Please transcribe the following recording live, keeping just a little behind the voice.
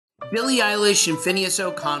Billie Eilish and Phineas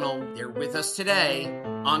O'Connell, they're with us today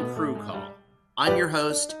on Crew Call. I'm your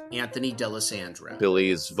host, Anthony D'Alessandro.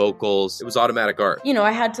 Billie's vocals, it was automatic art. You know,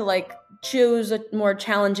 I had to choose a more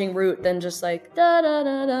challenging route than just da da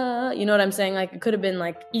da da. You know what I'm saying? It could have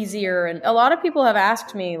been easier. And a lot of people have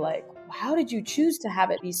asked me how did you choose to have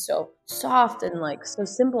it be so soft and so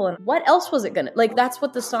simple? And what else was it gonna that's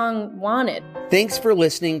what the song wanted. Thanks for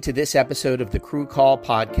listening to this episode of the Crew Call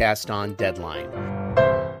podcast on Deadline.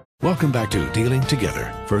 Welcome back to Dealing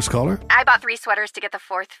Together. First caller? I bought 3 sweaters to get the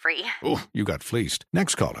 4th free. Oh, you got fleeced.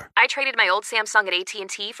 Next caller. I traded my old Samsung at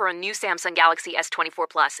AT&T for a new Samsung Galaxy S24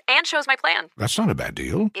 Plus and chose my plan. That's not a bad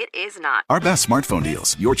deal. It is not. Our best smartphone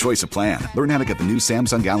deals. Your choice of plan. Learn how to get the new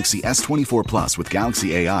Samsung Galaxy S24 Plus with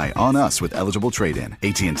Galaxy AI on us with eligible trade-in.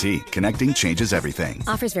 AT&T. Connecting changes everything.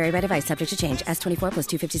 Offers vary by device. Subject to change. S24 plus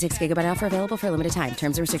 256 gigabyte offer available for a limited time.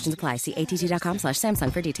 Terms and restrictions apply. See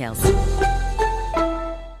att.com/Samsung for details.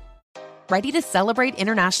 Ready to celebrate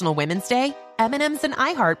International Women's Day? M&M's and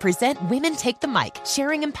iHeart present Women Take the Mic,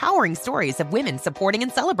 sharing empowering stories of women supporting and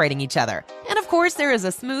celebrating each other. And of course, there is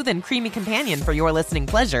a smooth and creamy companion for your listening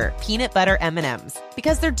pleasure, peanut butter M&M's.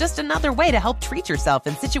 Because they're just another way to help treat yourself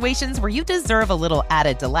in situations where you deserve a little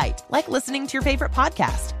added delight, like listening to your favorite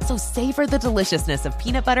podcast. So savor the deliciousness of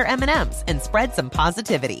peanut butter M&M's and spread some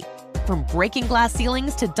positivity. From breaking glass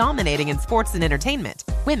ceilings to dominating in sports and entertainment,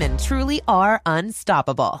 women truly are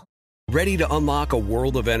unstoppable. Ready to unlock a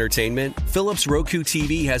world of entertainment? Philips Roku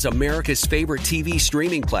TV has America's favorite TV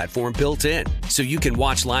streaming platform built in. So you can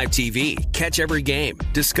watch live TV, catch every game,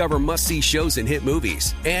 discover must-see shows and hit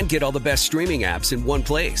movies, and get all the best streaming apps in one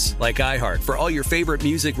place. Like iHeart for all your favorite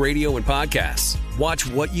music, radio, and podcasts. Watch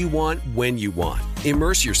what you want, when you want.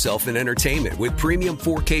 Immerse yourself in entertainment with premium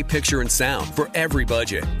 4K picture and sound for every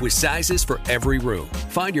budget, with sizes for every room.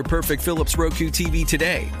 Find your perfect Philips Roku TV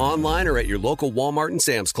today, online or at your local Walmart and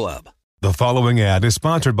Sam's Club. The following ad is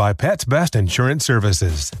sponsored by Pets Best Insurance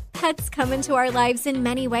Services. Pets come into our lives in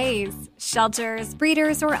many ways. Shelters,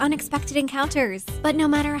 breeders, or unexpected encounters. But no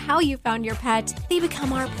matter how you found your pet, they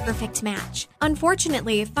become our perfect match.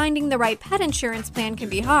 Unfortunately, finding the right pet insurance plan can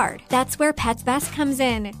be hard. That's where Pets Best comes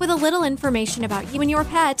in. With a little information about you and your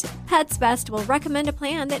pet, Pets Best will recommend a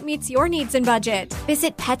plan that meets your needs and budget.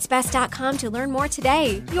 Visit PetsBest.com to learn more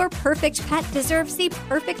today. Your perfect pet deserves the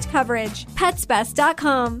perfect coverage.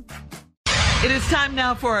 PetsBest.com. It is time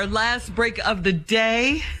now for our last break of the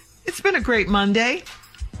day. It's been a great Monday.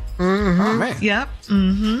 Mm-hmm. Oh, man. Yep.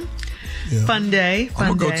 Mm-hmm. Yeah. Fun day.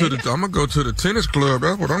 I'm gonna go to the tennis club.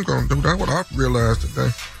 That's what I'm gonna do. That's what I realized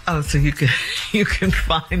today. Oh, so you can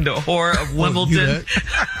find the horror of Wimbledon.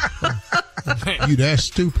 You that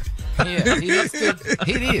stupid. Yeah, he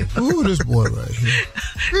is. Ooh, this boy right here.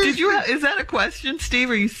 Is that a question,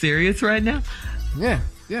 Steve? Are you serious right now? Yeah.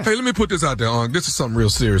 Yeah. Hey, let me put this out there, on. This is something real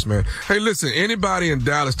serious, man. Hey, listen, anybody in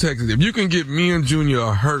Dallas, Texas, if you can get me and Junior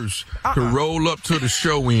a hearse to roll up to the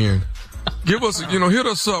show in, give us, hit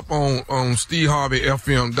us up on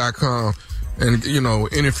SteveHarveyFM.com and,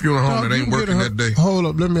 any funeral home that ain't working that day. Hold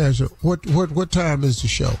up, let me ask you, what time is the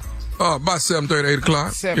show? About 7:30, 8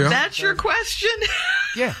 o'clock. Yeah. That's your question?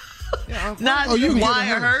 Yeah. Not why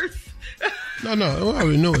a hearse? No, I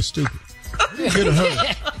already know it's stupid. Get a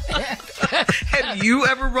hearse. Have you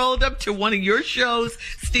ever rolled up to one of your shows,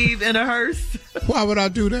 Steve, in a hearse? Why would I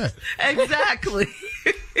do that? Exactly.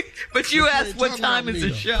 But you asked what time is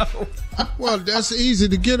the show. Well, that's easy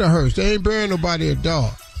to get a hearse. They ain't burying nobody a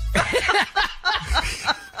dog.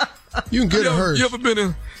 You can get a hearse. You ever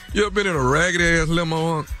been in a raggedy ass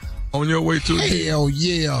limo on your way to Hell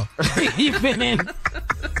yeah. You been in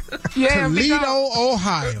Toledo,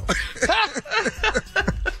 Ohio.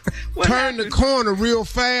 Turned the corner real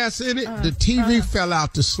fast in it. The TV fell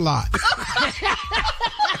out the slot.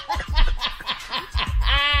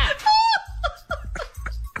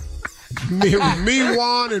 me,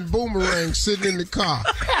 Juan, and Boomerang sitting in the car.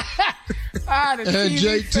 And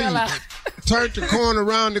JT turned the corner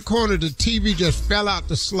around the corner. The TV just fell out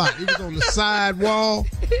the slot. It was on the side wall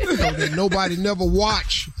so that nobody never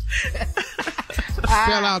watched.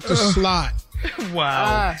 Fell out the slot.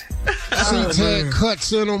 Wow. Seats had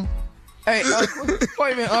cuts in them. Hey,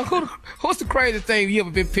 wait a minute, what's the craziest thing you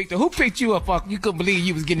ever been picked up? Who picked you up? You couldn't believe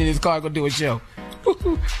you was getting in this car going to do a show.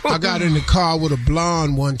 I got in the car with a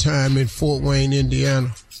blonde one time in Fort Wayne,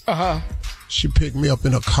 Indiana. Uh-huh. She picked me up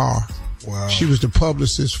in a car. Wow. She was the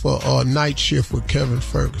publicist for Night Shift with Kevin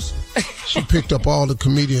Ferguson. She picked up all the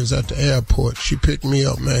comedians at the airport. She picked me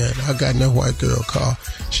up, man. I got in that white girl car.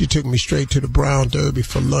 She took me straight to the Brown Derby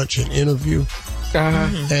for lunch and interview.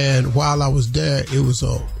 Uh-huh. And while I was there, it was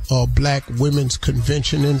a black women's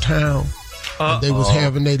convention in town. And they was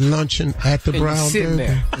having their luncheon at the Brown Derby.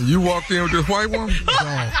 And you walked in with this white woman?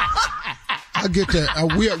 Dog. I get there.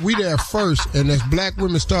 We there first, and as black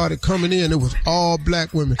women started coming in, it was all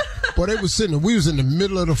black women. Boy, they was sitting. We was in the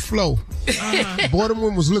middle of the floor. Boy, them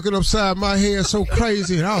women was looking upside my head so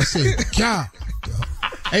crazy, and I was saying, God,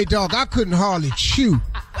 hey, dog, I couldn't hardly chew.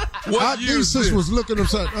 These sisters was looking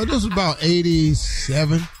upside. This was about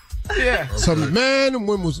 87. Yeah. So, man, them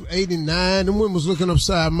women was 89. Them women was looking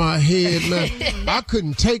upside my head, man. I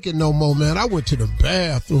couldn't take it no more, man. I went to the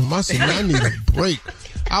bathroom. I said, man, I need a break.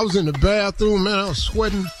 I was in the bathroom, man. I was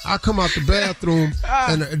sweating. I come out the bathroom,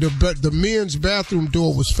 and the men's bathroom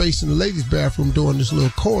door was facing the ladies' bathroom door in this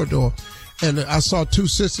little corridor. And I saw two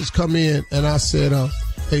sisters come in, and I said,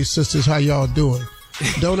 hey, sisters, how y'all doing?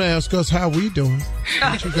 Don't ask us how we doing.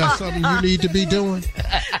 Don't you got something you need to be doing?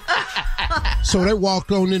 So they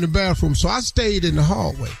walked on in the bathroom. So I stayed in the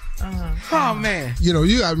hallway. Oh, man. You know,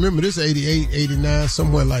 you got to remember this 88, 89,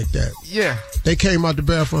 somewhere like that. Yeah. They came out the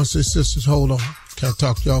bathroom and said, sisters, hold on. Can I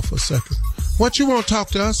talk to y'all for a second? What you want to talk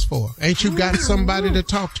to us for? Ain't you got somebody to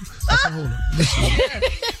talk to? I said, hold on. Listen.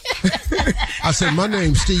 I said, my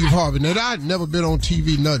name's Steve Harvey. Now, I'd never been on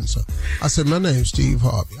TV, nothing. So I said, my name's Steve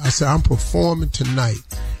Harvey. I said, I'm performing tonight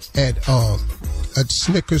at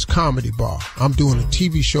Snickers Comedy Bar. I'm doing a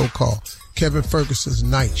TV show called Kevin Ferguson's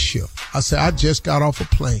Night Shift. I said, I just got off a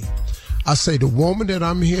plane. I say, the woman that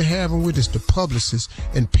I'm here having with is the publicist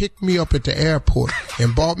and picked me up at the airport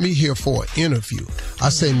and brought me here for an interview. I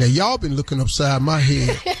say, now y'all been looking upside my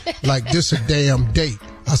head like this a damn date.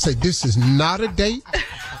 I say, this is not a date.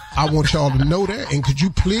 I want y'all to know that. And could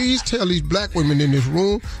you please tell these black women in this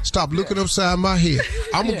room, stop looking upside my head.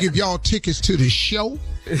 I'm going to give y'all tickets to the show.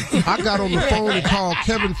 I got on the phone and called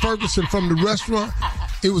Kevin Ferguson from the restaurant.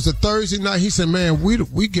 It was a Thursday night. He said, man,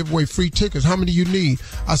 we give away free tickets. How many you need?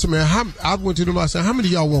 I said, man, I went to them. I said, how many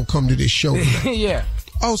of y'all want to come to this show tonight? Yeah.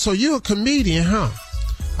 Oh, so you're a comedian, huh?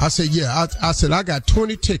 I said, yeah. I said, I got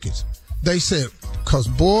 20 tickets. They said, because,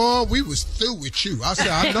 boy, we was through with you. I said,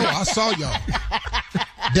 I know. I saw y'all.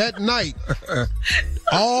 That night,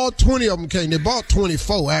 all 20 of them came. They bought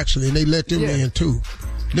 24, actually, and they let them in, too.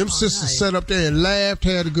 Them sisters sat up there and laughed,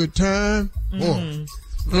 had a good time. You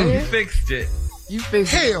fixed it.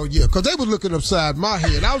 Hell yeah, because they was looking upside my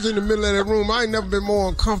head. I was in the middle of that room. I ain't never been more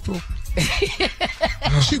uncomfortable.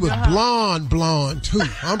 She was blonde, too.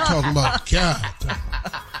 I'm talking about, God.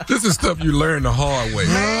 This is stuff you learn the hard way.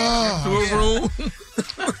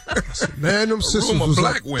 Man, them sisters was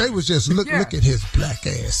like, they was just look at his black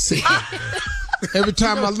ass sitting there. Every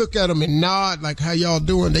time I look at them and nod, like, how y'all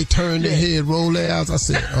doing? They turn their head, roll their eyes. I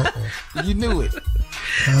said, uh-oh. You knew it.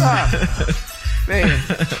 Man.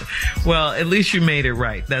 Well, at least you made it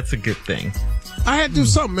right. That's a good thing. I had to do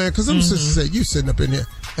something, man, because them sisters said, you sitting up in there.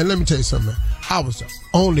 And let me tell you something, man. I was the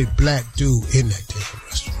only black dude in that damn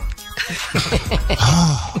restaurant.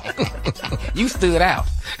 You stood out.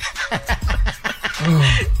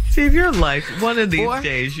 Steve, your life, one of these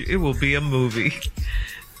days, it will be a movie.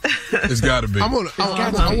 It's got to be. I want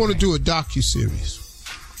to do a docuseries.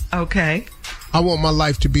 Okay. I want my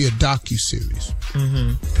life to be a docuseries.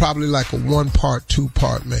 Probably like a 1-part,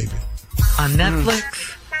 2-part, maybe. On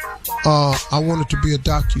Netflix? I want it to be a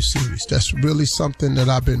docuseries. That's really something that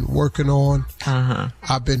I've been working on.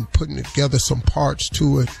 I've been putting together some parts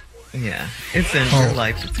to it. Yeah, it's in your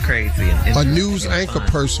life. It's crazy. A news anchor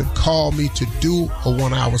person called me to do a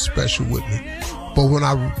 1-hour special with me. But when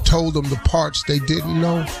I told them the parts they didn't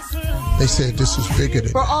know, they said this is bigger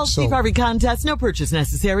than For that. all Steve Harvey contests, no purchase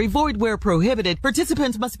necessary, void where prohibited.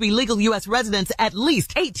 Participants must be legal U.S. residents at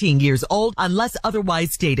least 18 years old unless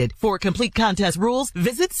otherwise stated. For complete contest rules,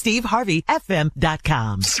 visit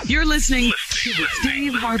SteveHarveyFM.com. You're listening to the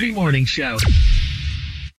Steve Harvey Morning Show.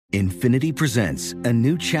 Infiniti presents a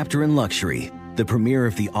new chapter in luxury, the premiere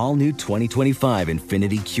of the all-new 2025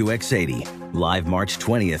 Infiniti QX80, live March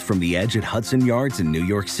 20th from the Edge at Hudson Yards in New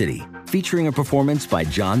York City, featuring a performance by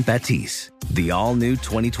John Batiste. The all-new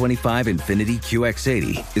 2025 Infiniti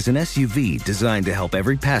QX80 is an SUV designed to help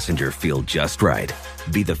every passenger feel just right.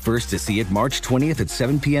 Be the first to see it March 20th at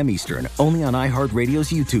 7 p.m. Eastern, only on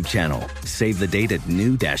iHeartRadio's YouTube channel. Save the date at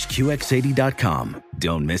new-QX80.com.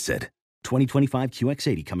 Don't miss it. 2025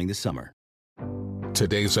 QX80 coming this summer.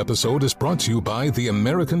 Today's episode is brought to you by the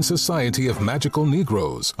American Society of Magical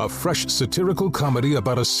Negroes, a fresh satirical comedy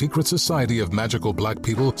about a secret society of magical black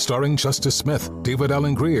people starring Justice Smith, David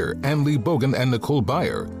Allen Greer, Ann Lee Bogan, and Nicole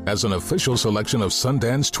Byer. As an official selection of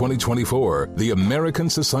Sundance 2024, the American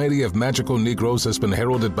Society of Magical Negroes has been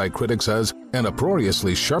heralded by critics as an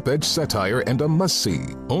uproariously sharp-edged satire and a must-see.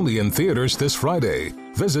 Only in theaters this Friday.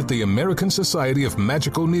 Visit the American Society of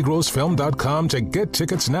Magical Negroes Film.com to get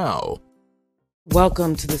tickets now.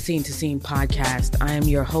 Welcome to the Scene to Scene podcast. I am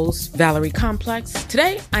your host, Valerie Complex.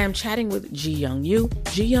 Today, I am chatting with Ji Young Yu.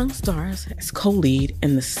 Ji Young stars as co-lead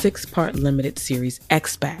in the 6-part limited series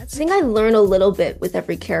Expats. I think I learn a little bit with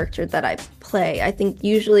every character that I play. I think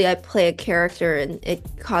usually I play a character and it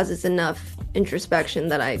causes enough introspection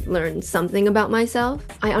that I learn something about myself.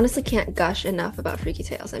 I honestly can't gush enough about Freaky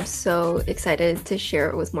Tales. I'm so excited to share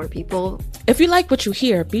it with more people. If you like what you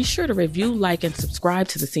hear, be sure to review, like, and subscribe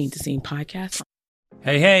to the Scene to Scene podcast.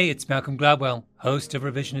 Hey, it's Malcolm Gladwell, host of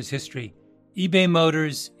Revisionist History. eBay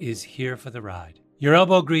Motors is here for the ride. Your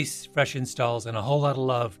elbow grease, fresh installs, and a whole lot of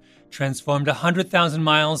love transformed 100,000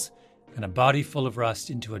 miles and a body full of rust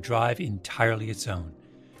into a drive entirely its own.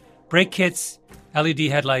 Brake kits, LED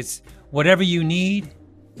headlights, whatever you need,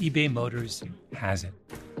 eBay Motors has it.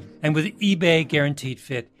 And with eBay Guaranteed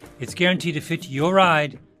Fit, it's guaranteed to fit your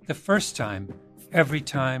ride the first time, every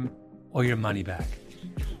time, or your money back.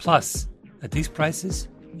 Plus, at these prices,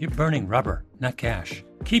 you're burning rubber, not cash.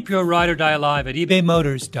 Keep your ride or die alive at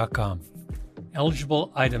ebaymotors.com.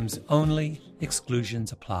 Eligible items only.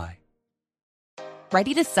 Exclusions apply.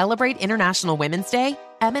 Ready to celebrate International Women's Day?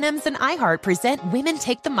 M&M's and iHeart present Women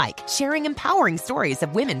Take the Mic, sharing empowering stories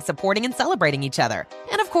of women supporting and celebrating each other.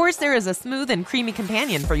 And of course, there is a smooth and creamy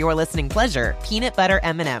companion for your listening pleasure, peanut butter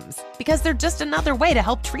M&M's. Because they're just another way to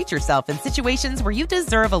help treat yourself in situations where you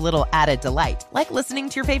deserve a little added delight, like listening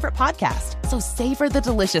to your favorite podcast. So savor the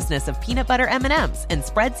deliciousness of peanut butter M&M's and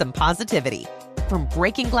spread some positivity. From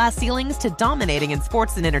breaking glass ceilings to dominating in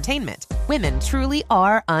sports and entertainment, women truly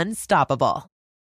are unstoppable.